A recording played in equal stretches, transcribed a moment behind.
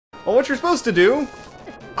Well, what you're supposed to do...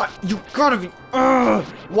 you gotta be...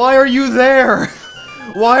 why are you there?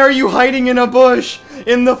 Why are you hiding in a bush?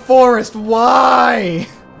 In the forest? Why?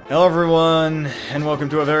 Hello everyone, and welcome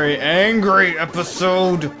to a very angry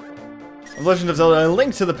episode of Legend of Zelda: A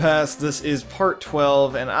Link to the Past. This is part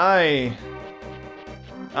 12, and I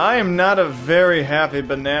am not a very happy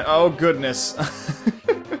banana. Oh goodness.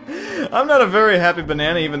 I'm not a very happy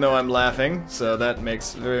banana, even though I'm laughing, so that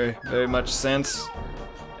makes very, very much sense.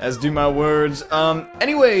 As do my words.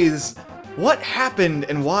 Anyways, what happened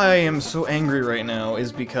and why I am so angry right now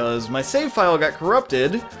is because my save file got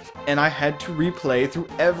corrupted, and I had to replay through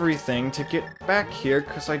everything to get back here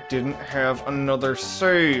because I didn't have another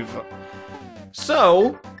save.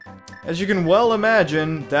 So, as you can well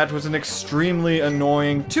imagine, that was an extremely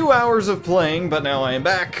annoying 2 hours of playing, but now I am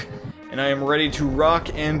back, and I am ready to rock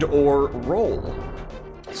and or roll.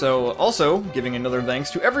 So, also, giving another thanks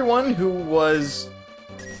to everyone who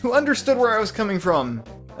understood where I was coming from.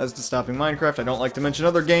 As to stopping Minecraft, I don't like to mention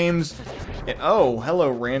other games. And, oh, hello,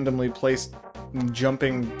 randomly placed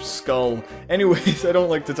jumping skull. Anyways, I don't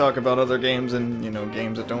like to talk about other games and, you know,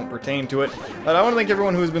 games that don't pertain to it. But I want to thank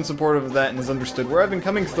everyone who has been supportive of that and has understood where I've been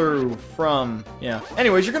coming through from. Yeah.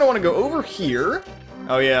 Anyways, you're going to want to go over here.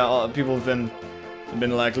 Oh yeah, people have been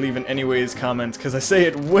like leaving anyways comments because I say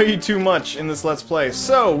it way too much in this Let's Play.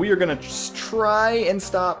 So, we are going to just try and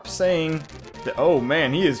stop saying... Oh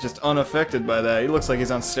man, he is just unaffected by that. He looks like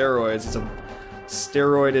he's on steroids. It's a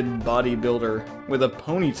steroided bodybuilder with a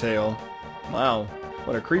ponytail. Wow,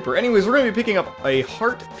 what a creeper. Anyways, we're going to be picking up a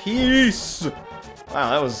heart piece.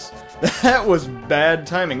 Wow, that was bad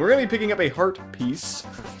timing. We're going to be picking up a heart piece,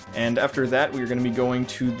 and after that we're going to be going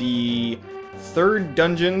to the third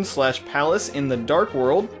dungeon / palace in the Dark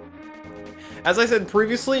World. As I said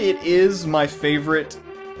previously, it is my favorite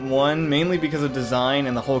one, mainly because of design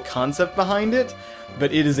and the whole concept behind it,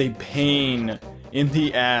 but it is a pain in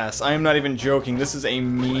the ass. I am not even joking. This is a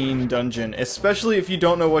mean dungeon, especially if you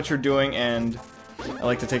don't know what you're doing, and I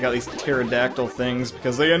like to take out these pterodactyl things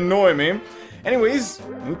because they annoy me. Anyways,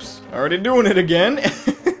 oops, already doing it again.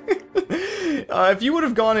 If you would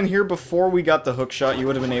have gone in here before we got the hookshot, you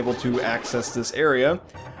would have been able to access this area,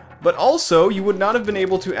 but also you would not have been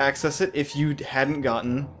able to access it if you hadn't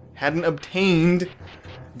obtained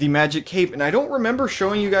the magic cape. And I don't remember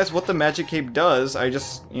showing you guys what the magic cape does. I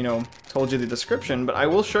just, you know, told you the description, but I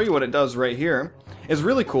will show you what it does right here. It's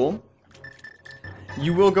really cool.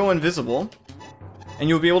 You will go invisible, and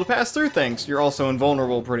you'll be able to pass through things. You're also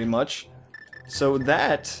invulnerable, pretty much. So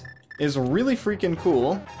that is really freaking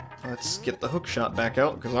cool. Let's get the hookshot back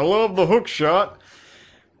out, because I love the hookshot.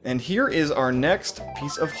 And here is our next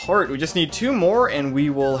piece of heart. We just need 2 more, and we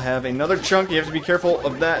will have another chunk. You have to be careful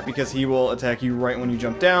of that, because he will attack you right when you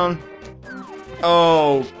jump down.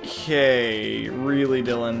 Okay. Really,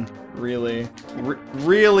 Dylan? Really?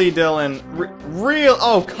 Really, Dylan? Real?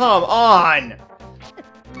 Oh, come on!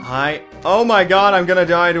 Oh my god, I'm gonna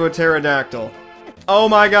die to a pterodactyl. Oh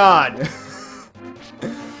my god!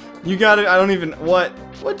 You got it. I don't even... What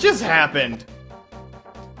just happened?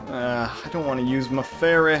 I don't want to use my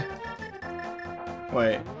fairy.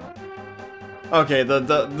 Wait. Okay, the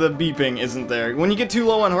beeping isn't there. When you get too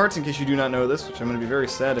low on hearts, in case you do not know this, which I'm going to be very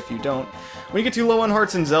sad if you don't, when you get too low on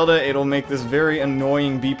hearts in Zelda, it'll make this very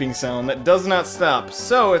annoying beeping sound that does not stop.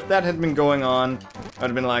 So, if that had been going on, I'd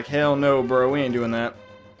have been like, hell no, bro, we ain't doing that.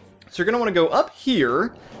 So you're going to want to go up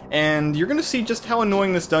here, and you're going to see just how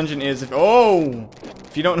annoying this dungeon is if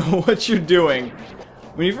you don't know what you're doing.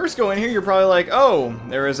 When you first go in here, you're probably like, oh,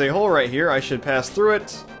 there is a hole right here, I should pass through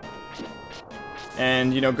it,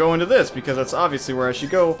 and, you know, go into this, because that's obviously where I should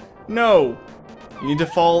go. No! You need to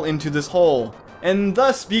fall into this hole. And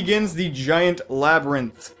thus begins the giant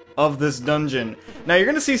labyrinth of this dungeon. Now, you're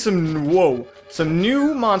gonna see some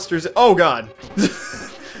new monsters. Oh, God!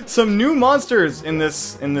 Some new monsters in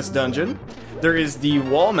this dungeon. There is the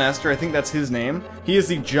Wall Master, I think that's his name. He is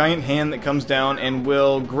the giant hand that comes down and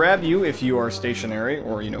will grab you if you are stationary,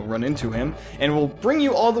 or, you know, run into him, and will bring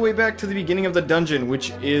you all the way back to the beginning of the dungeon,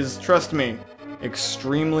 which is, trust me,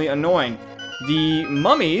 extremely annoying. The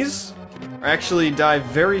mummies actually die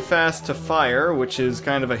very fast to fire, which is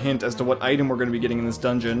kind of a hint as to what item we're going to be getting in this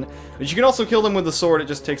dungeon. But you can also kill them with the sword, it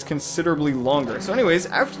just takes considerably longer. So anyways,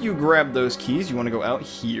 after you grab those keys, you want to go out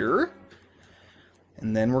here.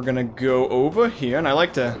 And then we're gonna go over here, and I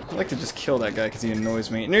like to just kill that guy because he annoys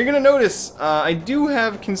me. And you're gonna notice I do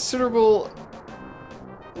have considerable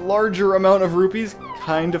larger amount of rupees.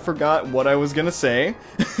 Kinda forgot what I was gonna say.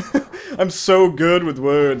 I'm so good with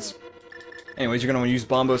words.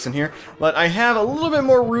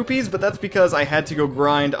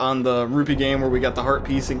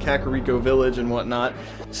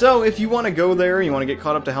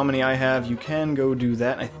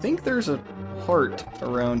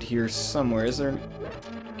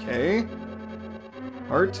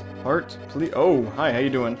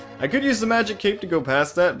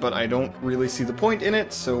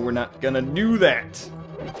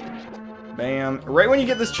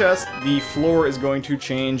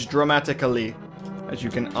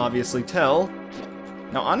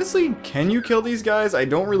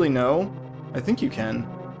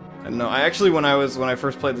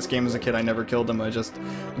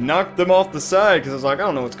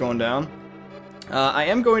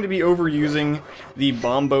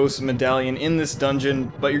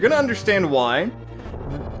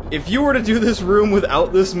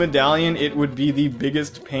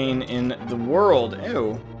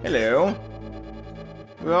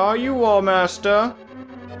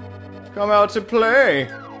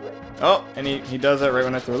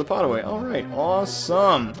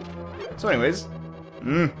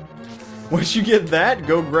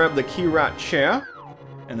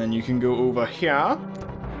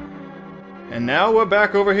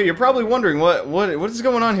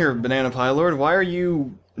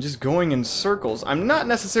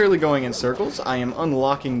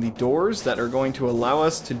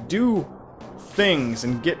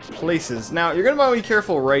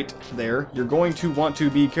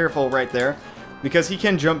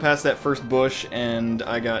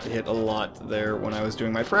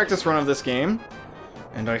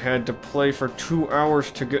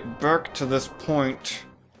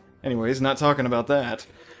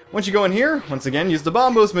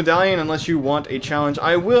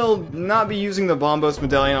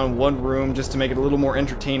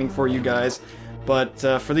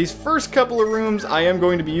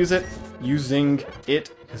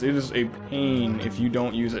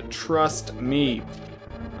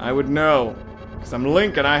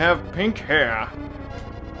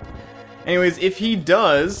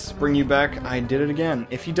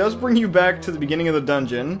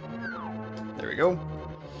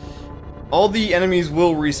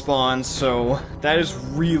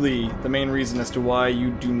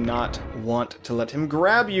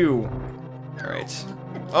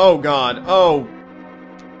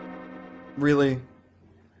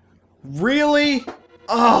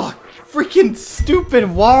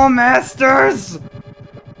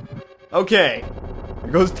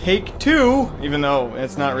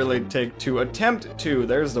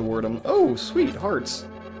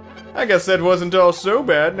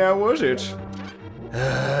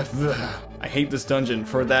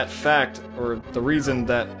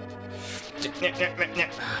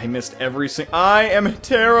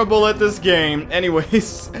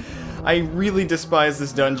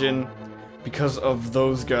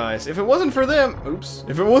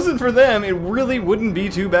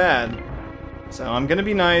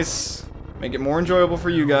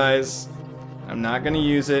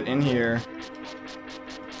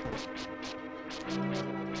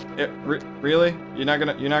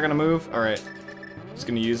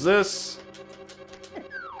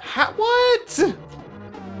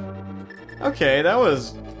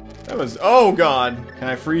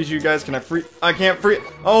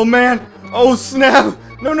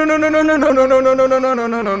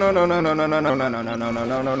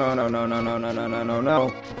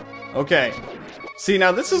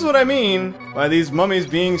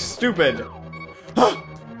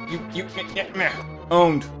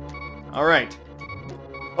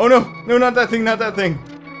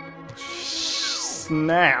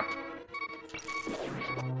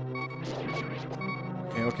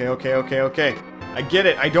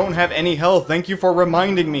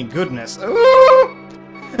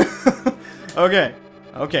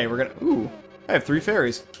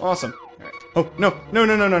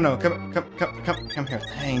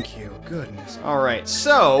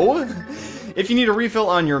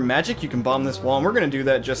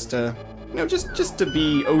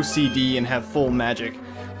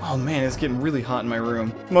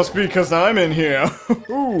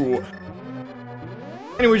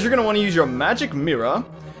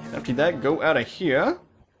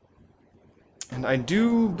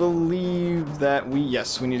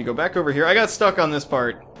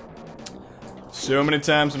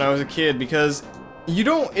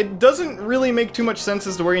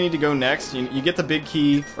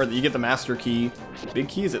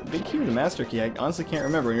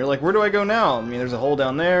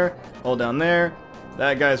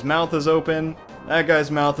 That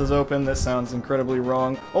guy's mouth is open. This sounds incredibly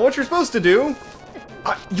wrong. Well, what you're supposed to do...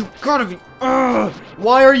 you gotta be...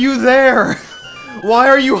 why are you there? Why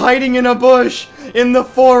are you hiding in a bush? In the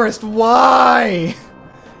forest? Why?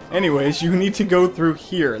 Anyways, you need to go through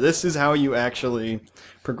here. This is how you actually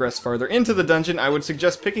progress farther into the dungeon. I would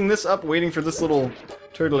suggest picking this up, waiting for this little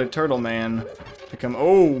turtle man to come.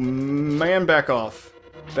 Oh, man, back off.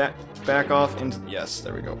 Back off into... Yes,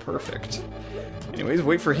 there we go. Perfect. Anyways,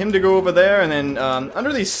 wait for him to go over there, and then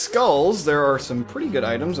under these skulls, there are some pretty good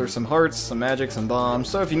items. There's some hearts, some magic, some bombs.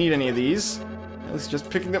 So if you need any of these, let's just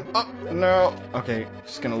picking them up. No. Okay,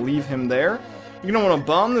 just gonna leave him there. You're gonna want to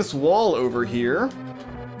bomb this wall over here.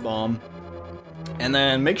 Bomb. And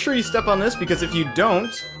then make sure you step on this, because if you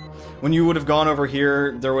don't, when you would have gone over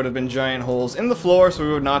here, there would have been giant holes in the floor, so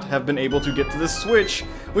we would not have been able to get to this switch,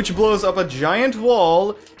 which blows up a giant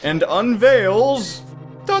wall and unveils...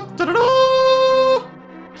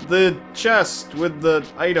 the chest with the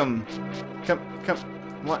item. Come.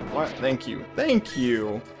 What? Thank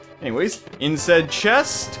you. Anyways, in said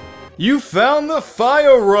chest, you found the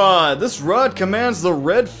fire rod. This rod commands the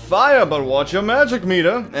red fire, but watch your magic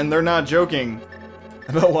meter. And they're not joking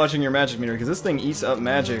about watching your magic meter, because this thing eats up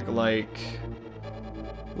magic like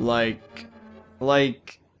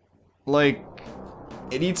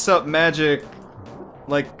it eats up magic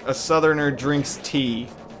like a southerner drinks tea.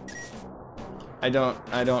 I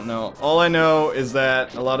don't know. All I know is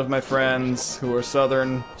that a lot of my friends who are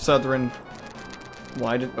southern,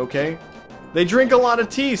 okay. They drink a lot of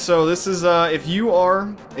tea, so this is, if you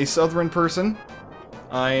are a southern person,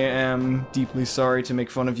 I am deeply sorry to make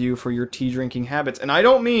fun of you for your tea drinking habits. And I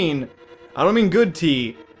don't mean good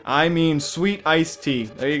tea. I mean sweet iced tea.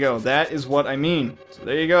 There you go. That is what I mean. So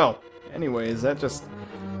there you go. Anyways, I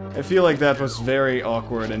feel like that was very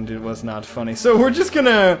awkward and it was not funny. So we're just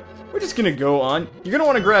gonna go on. You're gonna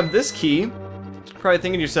want to grab this key. Probably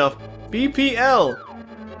thinking to yourself, BPL.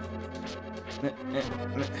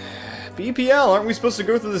 BPL, aren't we supposed to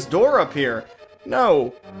go through this door up here?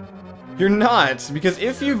 No, you're not, because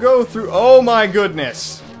if you go through... Oh my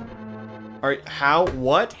goodness. Alright, how?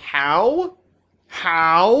 What? How?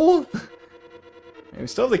 We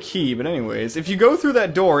still have the key, but anyways, if you go through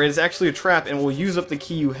that door, it is actually a trap and will use up the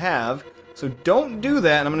key you have. So don't do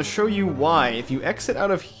that, and I'm going to show you why. If you exit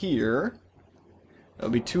out of here,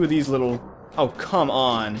 there'll be two of these little... Oh, come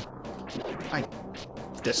on. I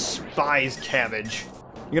despise cabbage.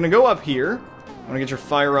 You're going to go up here. I'm going to get your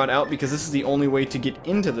fire rod out, because this is the only way to get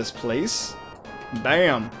into this place.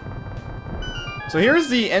 Bam. So here's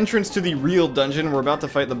the entrance to the real dungeon. We're about to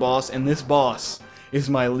fight the boss, and this boss is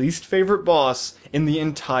my least favorite boss in the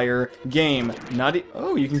entire game.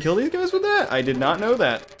 Oh, you can kill these guys with that? I did not know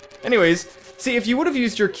that. Anyways, see, if you would have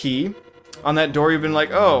used your key on that door, you've been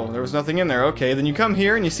like, oh, there was nothing in there. Okay, then you come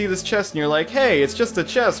here and you see this chest and you're like, hey, it's just a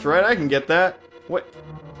chest, right? I can get that. What?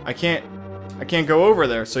 I can't go over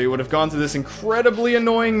there. So you would have gone through this incredibly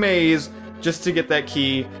annoying maze just to get that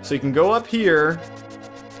key. So you can go up here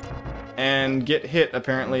and get hit,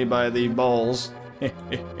 apparently, by the balls.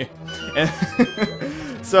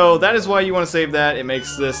 So that is why you want to save that. It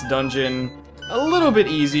makes this dungeon a little bit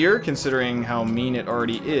easier, considering how mean it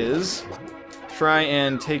already is. Try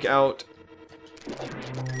and take out...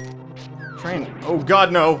 Oh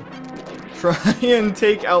god, no! Try and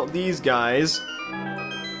take out these guys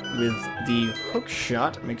with the hook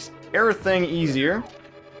shot. Makes everything easier.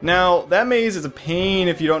 Now, that maze is a pain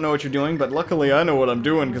if you don't know what you're doing, but luckily I know what I'm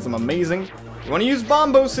doing because I'm amazing. You want to use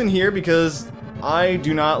bombos in here because I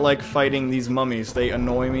do not like fighting these mummies. They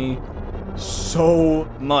annoy me so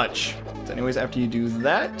much. So anyways, after you do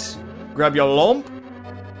that, grab your lump.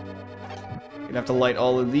 You're gonna have to light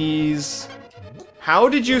all of these. How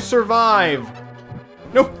did you survive?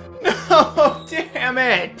 No! No! Damn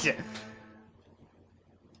it!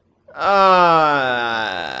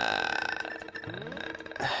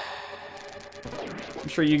 I'm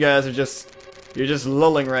sure you guys are you're just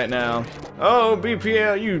lulling right now. Oh,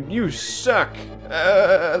 BPL, you suck.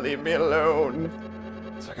 Leave me alone.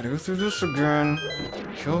 So I gotta go through this again.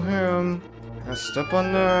 Kill him. I step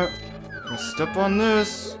on that. I step on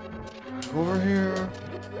this. Go over here.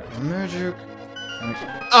 Magic.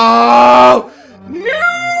 Oh!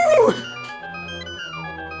 No!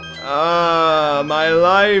 My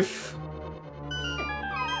life.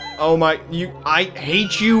 Oh my, I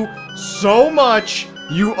hate you so much,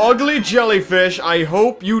 you ugly jellyfish. I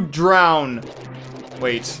hope you drown.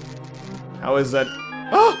 Wait, how is that?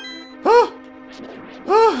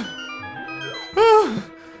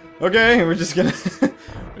 Okay, we're just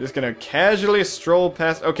gonna casually stroll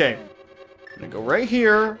past. Okay, I'm gonna go right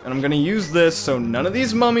here, and I'm gonna use this so none of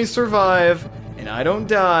these mummies survive, and I don't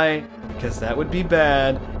die, because that would be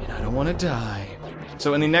bad, and I don't want to die.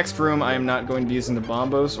 So in the next room, I am not going to be using the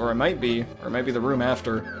bombos, or it might be the room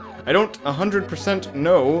after. I don't 100%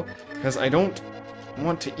 know, because I don't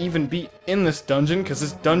want to even be in this dungeon, because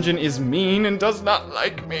this dungeon is mean and does not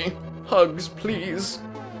like me. Hugs, please.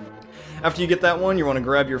 After you get that one, you want to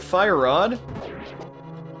grab your fire rod.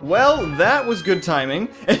 Well, that was good timing.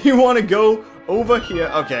 And you want to go over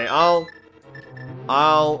here. Okay, oh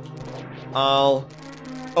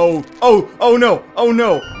no,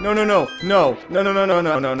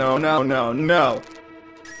 no.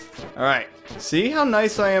 Alright, see how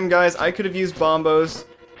nice I am, guys? I could have used bombos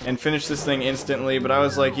and finished this thing instantly, but I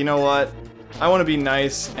was like, you know what? I want to be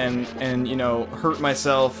nice and, you know, hurt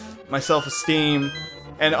myself, my self-esteem,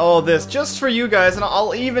 and all this just for you guys, and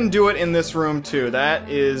I'll even do it in this room too. That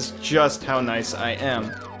is just how nice I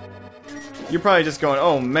am. You're probably just going,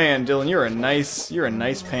 oh man, Dylan, you're a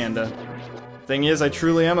nice panda. Thing is, I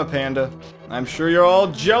truly am a panda. I'm sure you're all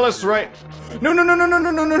jealous, right? No,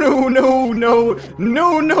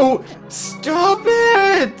 stop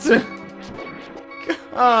it!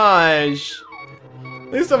 Gosh.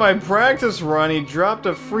 At least on my practice run, he dropped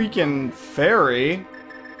a freaking fairy.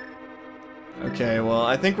 Okay, well,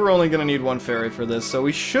 I think we're only gonna need one fairy for this, so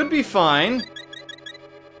we should be fine.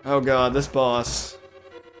 Oh god, this boss.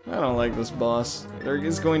 I don't like this boss. There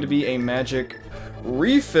is going to be a magic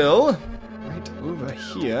refill right over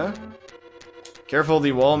here. Careful,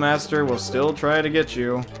 the wall master will still try to get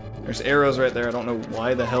you. There's arrows right there. I don't know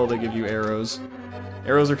why the hell they give you arrows.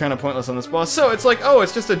 Arrows are kind of pointless on this boss. So it's like, oh,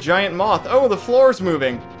 it's just a giant moth. Oh, the floor's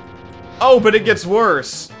moving. Oh, but it gets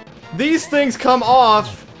worse. These things come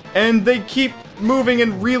off, and they keep moving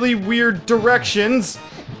in really weird directions,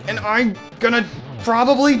 and I'm gonna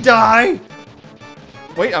probably die.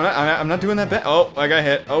 Wait, I'm not doing that bad. Oh, I got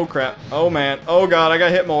hit. Oh crap. Oh man. Oh god, I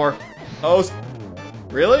got hit more. Oh,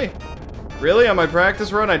 really? Really? On my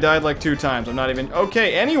practice run, I died like 2 times. I'm not even...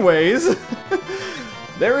 Okay, anyways.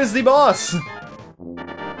 There is the boss.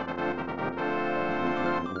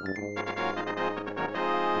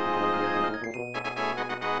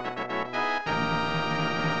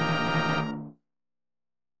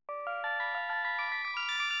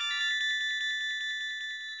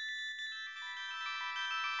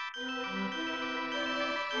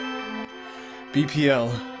 BPL,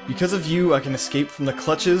 because of you I can escape from the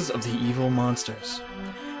clutches of the evil monsters.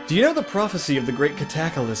 Do you know the prophecy of the great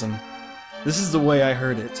cataclysm? This is the way I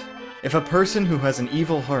heard it. If a person who has an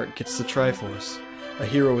evil heart gets the Triforce, a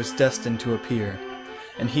hero is destined to appear,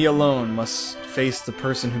 and he alone must face the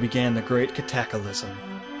person who began the great cataclysm.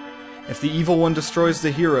 If the evil one destroys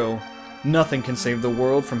the hero, nothing can save the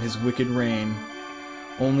world from his wicked reign.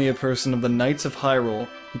 Only a person of the Knights of Hyrule,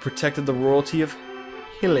 who protected the royalty of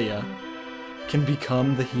Hylia, can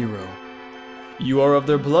become the hero. You are of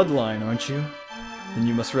their bloodline, aren't you? Then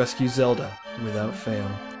you must rescue Zelda without fail.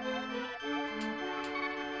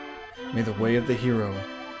 May the way of the hero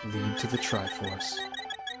lead to the Triforce.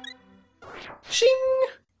 Shing!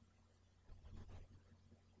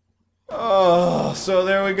 Oh, so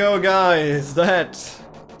there we go, guys. That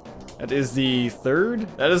is the third?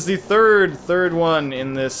 That is the third one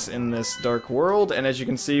in this Dark World, and as you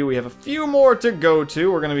can see, we have a few more to go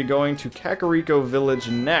to. We're going to be going to Kakariko Village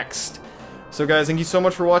next. So guys, thank you so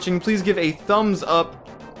much for watching. Please give a thumbs up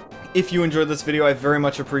if you enjoyed this video. I very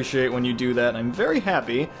much appreciate when you do that. I'm very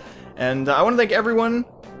happy, and I want to thank everyone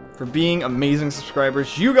for being amazing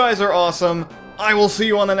subscribers. You guys are awesome. I will see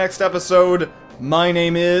you on the next episode. My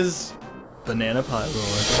name is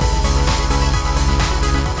Bananapielord.